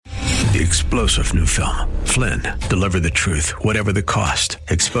The explosive new film, Flynn, deliver the truth, whatever the cost,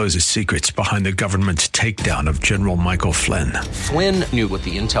 exposes secrets behind the government's takedown of General Michael Flynn. Flynn knew what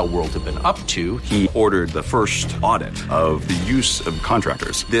the intel world had been up to. He ordered the first audit of the use of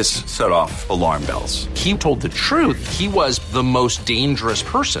contractors. This set off alarm bells. He told the truth. He was the most dangerous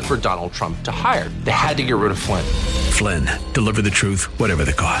person for Donald Trump to hire. They had to get rid of Flynn. Flynn, deliver the truth, whatever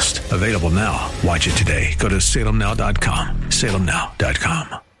the cost. Available now. Watch it today. Go to salemnow.com.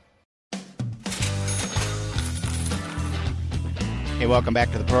 salemnow.com. Hey, welcome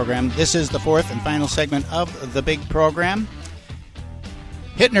back to the program. This is the fourth and final segment of the big program.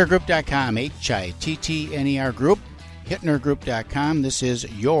 HittnerGroup.com, Hittner Group, HittnerGroup.com. This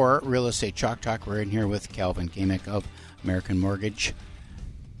is your Real Estate Chalk Talk. We're in here with Calvin Kamick of American Mortgage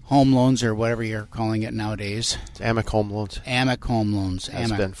Home Loans, or whatever you're calling it nowadays. It's Amic Home Loans. Amic Home Loans.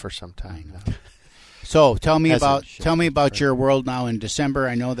 Has been for some time now. So tell me about your world now in December.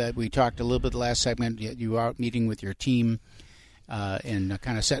 I know that we talked a little bit the last segment. You were out meeting with your team and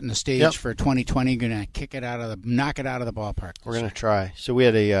kind of setting the stage for 2020. Going to knock it out of the ballpark. We're going to try. So we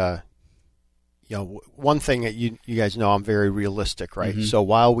had one thing that you guys know, I'm very realistic, right? Mm-hmm. So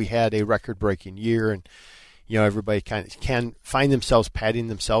while we had a record-breaking year and everybody kind of can find themselves patting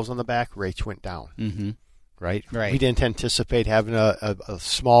themselves on the back, rates went down. Mm-hmm. Right. We didn't anticipate having a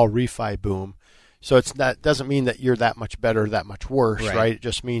small refi boom. So doesn't mean that you're that much better, that much worse, right? It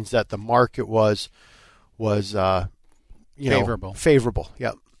just means that the market was favorable. Favorable.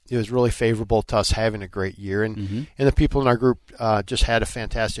 Yep. It was really favorable to us having a great year, and the people in our group just had a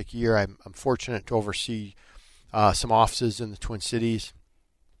fantastic year. I'm fortunate to oversee some offices in the Twin Cities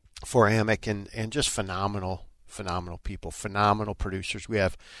for Amic, and just phenomenal people, phenomenal producers. We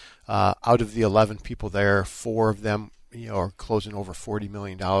have out of the 11 people there, 4 of them are closing over $40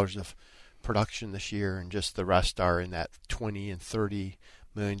 million of production this year, and just the rest are in that $20 and $30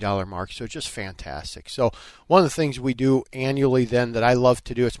 million mark. So just fantastic. So one of the things we do annually then that I love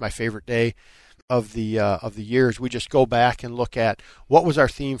to do, it's my favorite day of the year, is we just go back and look at what was our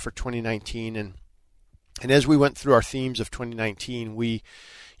theme for 2019, and as we went through our themes of 2019, we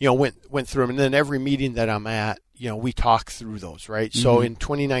went through them, and then every meeting that I'm at, we talk through those, right? Mm-hmm. So in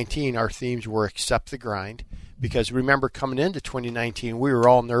 2019, our themes were accept the grind, because remember, coming into 2019, we were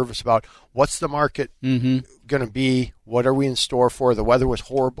all nervous about what's the market going to be, what are we in store for? The weather was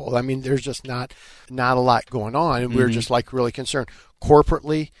horrible. I mean, there's just not a lot going on, and we were just really concerned.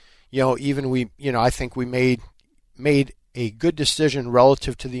 Corporately, I think we made a good decision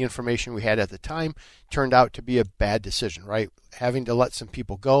relative to the information we had at the time. Turned out to be a bad decision, right? Having to let some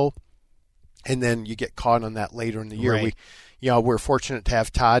people go, and then you get caught on that later in the year. Right. We're fortunate to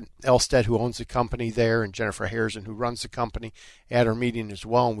have Todd Elstead, who owns the company there, and Jennifer Harrison, who runs the company, at our meeting as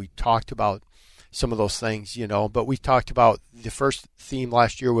well. And we talked about some of those things, but we talked about the first theme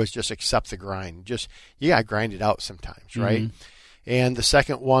last year was just accept the grind. Just, you got to grind it out sometimes, right? And the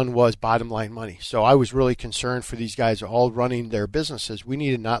second one was bottom line money. So I was really concerned for these guys all running their businesses. We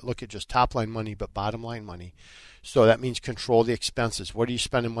need to not look at just top line money, but bottom line money. So that means control the expenses. What are you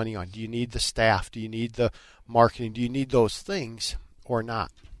spending money on? Do you need the staff? Do you need the marketing? Do you need those things or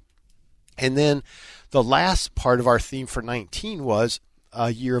not? And then the last part of our theme for 19 was a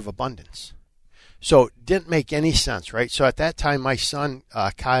year of abundance. So it didn't make any sense, right? So at that time, my son,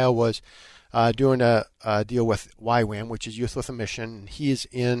 Kyle, was doing a deal with YWAM, which is Youth with a Mission. He's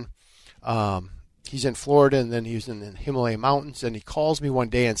in Florida, and then he's in the Himalaya Mountains, and he calls me one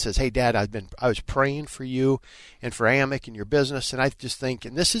day and says, "Hey, Dad, I was praying for you and for Amic and your business, and I just think,"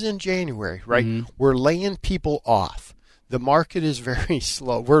 and this is in January, right? We're laying people off. The market is very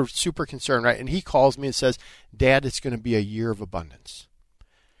slow. We're super concerned, right? And he calls me and says, "Dad, it's going to be a year of abundance."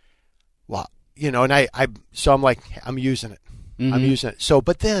 Well, and so I'm like, I'm using it. I'm using it. So,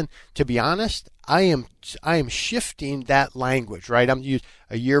 but then, to be honest, I am shifting that language, right? I'm using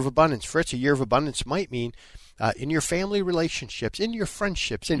a year of abundance. Fritz, a year of abundance might mean in your family relationships, in your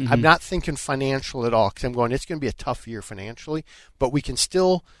friendships. And I'm not thinking financial at all, because I'm going, it's going to be a tough year financially, but we can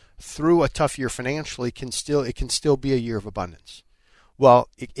still, through a tough year financially, it can still be a year of abundance. Well,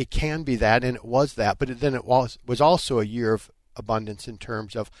 it can be that, and it was that, but then it was also a year of abundance in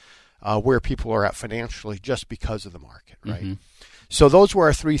terms of where people are at financially, just because of the market, right? So those were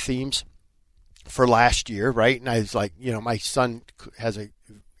our 3 themes for last year, right? And I was like, my son has a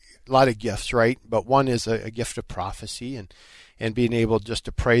lot of gifts, right? But one is a gift of prophecy, and being able just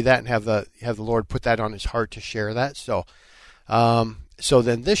to pray that and have the Lord put that on his heart to share that. So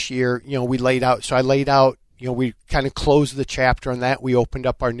then this year, we laid out. So I laid out. We kind of closed the chapter on that. We opened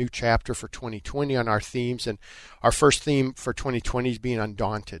up our new chapter for 2020 on our themes, and our first theme for 2020 is being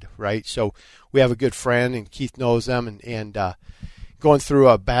Undaunted, right? So we have a good friend, and Keith knows them, and going through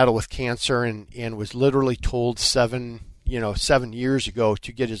a battle with cancer and was literally told 7 years ago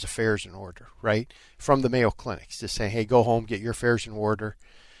to get his affairs in order, right? From the Mayo Clinics to say, hey, go home, get your affairs in order.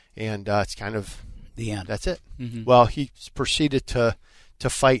 And it's kind of the end. That's it. Mm-hmm. Well, he proceeded to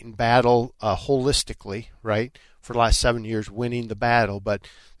fight and battle holistically, right, for the last 7 years, winning the battle. But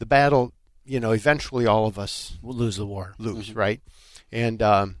the battle, eventually all of us will lose the war. Mm-hmm. Right? And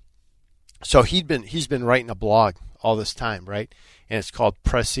so he's been writing a blog all this time, right? And it's called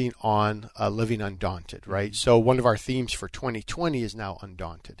Pressing On, Living Undaunted, right? So one of our themes for 2020 is now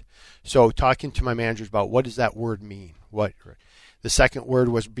Undaunted. So talking to my managers about what does that word mean? The second word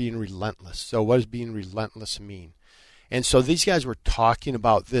was being relentless. So what does being relentless mean? And so these guys were talking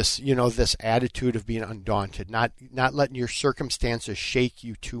about this, this attitude of being undaunted, not letting your circumstances shake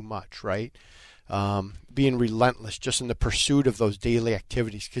you too much, right? Being relentless just in the pursuit of those daily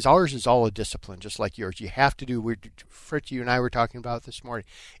activities, because ours is all a discipline, just like yours. You have to do, Fritz, you and I were talking about this morning,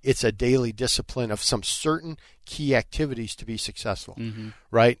 it's a daily discipline of some certain key activities to be successful,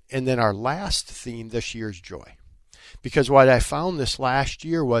 right? And then our last theme this year is joy. Because what I found this last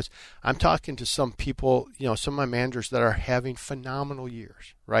year was I'm talking to some people, some of my managers that are having phenomenal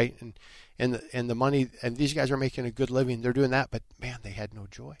years, right? And the money, and these guys are making a good living. They're doing that, but man, they had no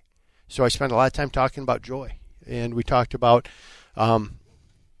joy. So I spent a lot of time talking about joy, and we talked about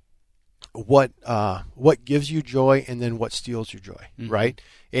what gives you joy, and then what steals your joy, right?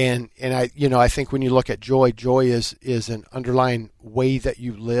 And I think when you look at joy is an underlying way that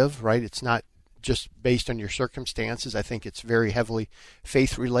you live, right? It's not just based on your circumstances. I think it's very heavily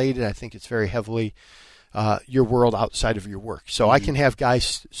faith related. I think it's very heavily your world outside of your work. So I can have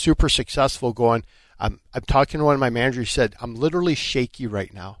guys super successful going, I'm talking to one of my managers. He said, I'm literally shaky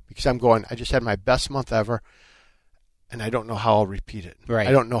right now because I just had my best month ever, and I don't know how I'll repeat it. Right.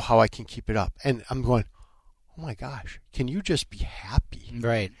 I don't know how I can keep it up. And I'm going, oh my gosh, can you just be happy?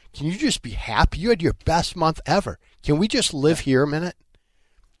 Right. Can you just be happy? You had your best month ever. Can we just live here a minute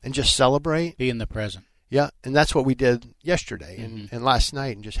and just celebrate? Be in the present. Yeah, and that's what we did yesterday and last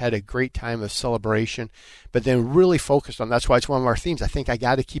night, and just had a great time of celebration, but then really focused on, that's why it's one of our themes. I think I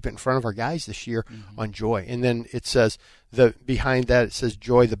got to keep it in front of our guys this year on joy. And then it says, behind that it says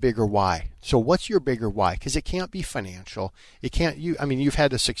joy, the bigger why. So what's your bigger why? Because it can't be financial. It can't, you've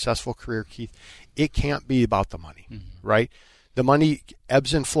had a successful career, Keith. It can't be about the money, right? The money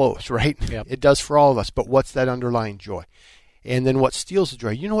ebbs and flows, right? Yep. It does for all of us, but what's that underlying joy? And then what steals the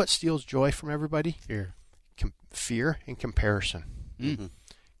joy? You know what steals joy from everybody? Fear and comparison.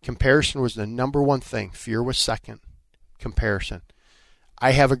 Comparison was the number one thing. Fear was second. Comparison.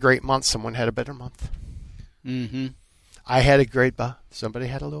 I have a great month. Someone had a better month. I had a great month. Somebody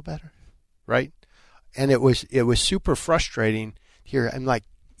had a little better, right? And it was super frustrating here. I'm like,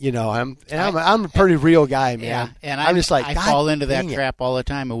 I'm a pretty real guy, man. Yeah, and I'm just like, I fall into that trap all the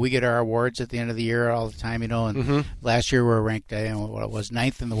time. And we get our awards at the end of the year all the time, And last year we were ranked, what it was,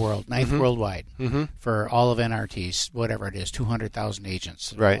 9th in the world, 9th worldwide for all of NRT's, whatever it is, 200,000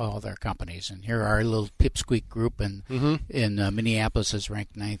 agents, right? All their companies. And here our little pipsqueak group in Minneapolis is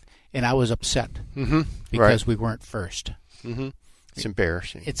ranked 9th, and I was upset because we weren't first. It's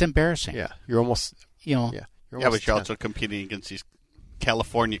embarrassing. It's embarrassing. Yeah, you're almost. But you're also competing against these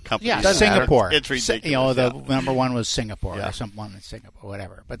California companies. Yeah, Singapore. It's ridiculous. The number one was Singapore or someone in Singapore,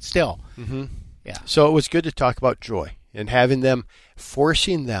 whatever. But still, yeah. So it was good to talk about joy and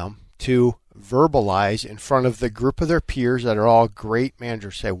forcing them to verbalize in front of the group of their peers that are all great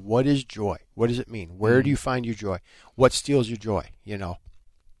managers. Say, what is joy? What does it mean? Where do you find your joy? What steals your joy?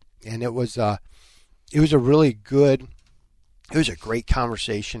 And it was a really good. It was a great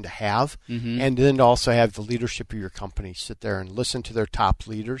conversation to have, and then to also have the leadership of your company sit there and listen to their top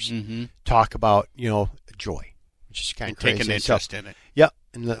leaders talk about, joy, which is kind of crazy. Take an interest in it. Yeah,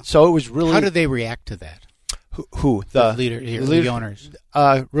 and so it was really. How did they react to that? Who the owners?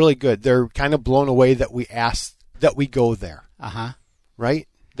 Really good. They're kind of blown away that we asked that we go there. Right.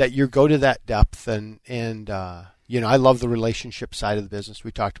 That you go to that depth and. I love the relationship side of the business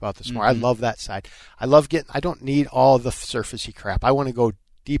we talked about this morning. I love that side. I don't need all the surfacey crap. I want to go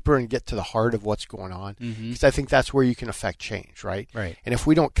deeper and get to the heart of what's going on because I think that's where you can affect change, right? Right. And if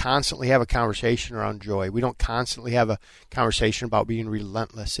we don't constantly have a conversation around joy, we don't constantly have a conversation about being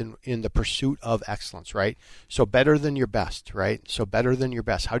relentless in the pursuit of excellence, right? So better than your best, right? So better than your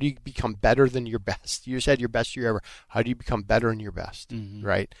best. How do you become better than your best? You just had your best year ever. How do you become better than your best,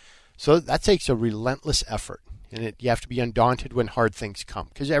 right? So that takes a relentless effort. And you have to be undaunted when hard things come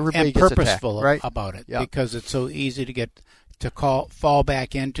because everybody gets purposeful attacked, right? about it because it's so easy to fall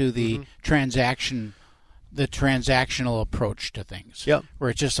back into the transactional approach to things. Yep. Where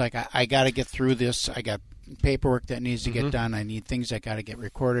it's just like I got to get through this. I got paperwork that needs to get done. I need things that got to get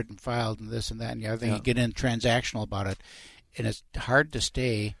recorded and filed and this and that and the other thing. You get in transactional about it, and it's hard to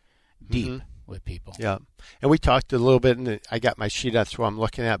stay deep with people. Yeah, and we talked a little bit, and I got my sheet. That's what I'm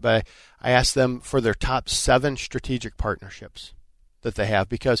looking at. But I asked them for their top 7 strategic partnerships that they have,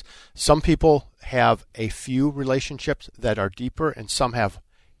 because some people have a few relationships that are deeper, and some have.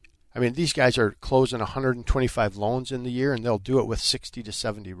 I mean, these guys are closing 125 loans in the year, and they'll do it with 60 to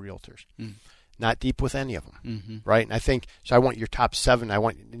 70 realtors. Not deep with any of them, right? And I think so. I want your top 7.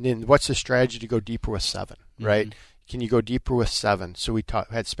 And then what's the strategy to go deeper with 7, right? Can you go deeper with 7? So we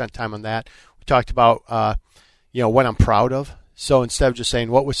had spent time on that. We talked about what I'm proud of. So instead of just saying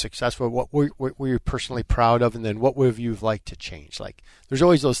what was successful, what were you personally proud of, and then what would you have liked to change? Like, there's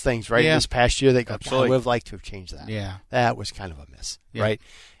always those things, right? This past year, they go, I would have liked to have changed that. Yeah, that was kind of a miss, right?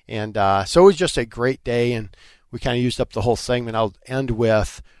 And so it was just a great day, and we kind of used up the whole segment. I'll end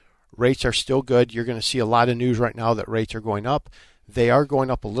with rates are still good. You're going to see a lot of news right now that rates are going up. They are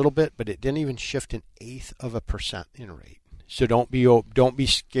going up a little bit, but it didn't even shift 1/8% in rate. So don't be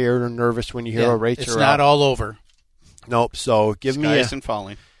scared or nervous when you hear rates are up. It's not all over. Nope. So give me a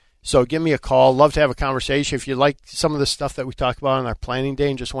call. Love to have a conversation. If you like some of the stuff that we talked about on our planning day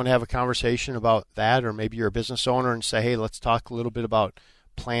and just want to have a conversation about that, or maybe you're a business owner and say, hey, let's talk a little bit about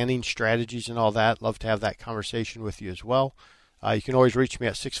planning strategies and all that. Love to have that conversation with you as well. You can always reach me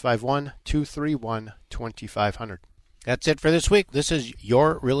at 651-231-2500. That's it for this week. This is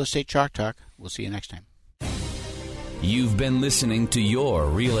your Real Estate Chalk Talk. We'll see you next time. You've been listening to your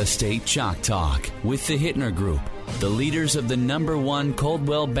Real Estate Chalk Talk with the Hittner Group, the leaders of the #1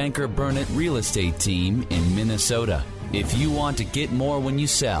 Coldwell Banker Burnett real estate team in Minnesota. If you want to get more when you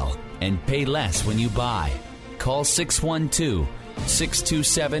sell and pay less when you buy, call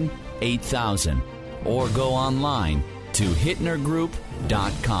 612-627-8000 or go online to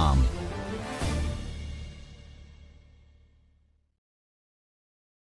hittnergroup.com.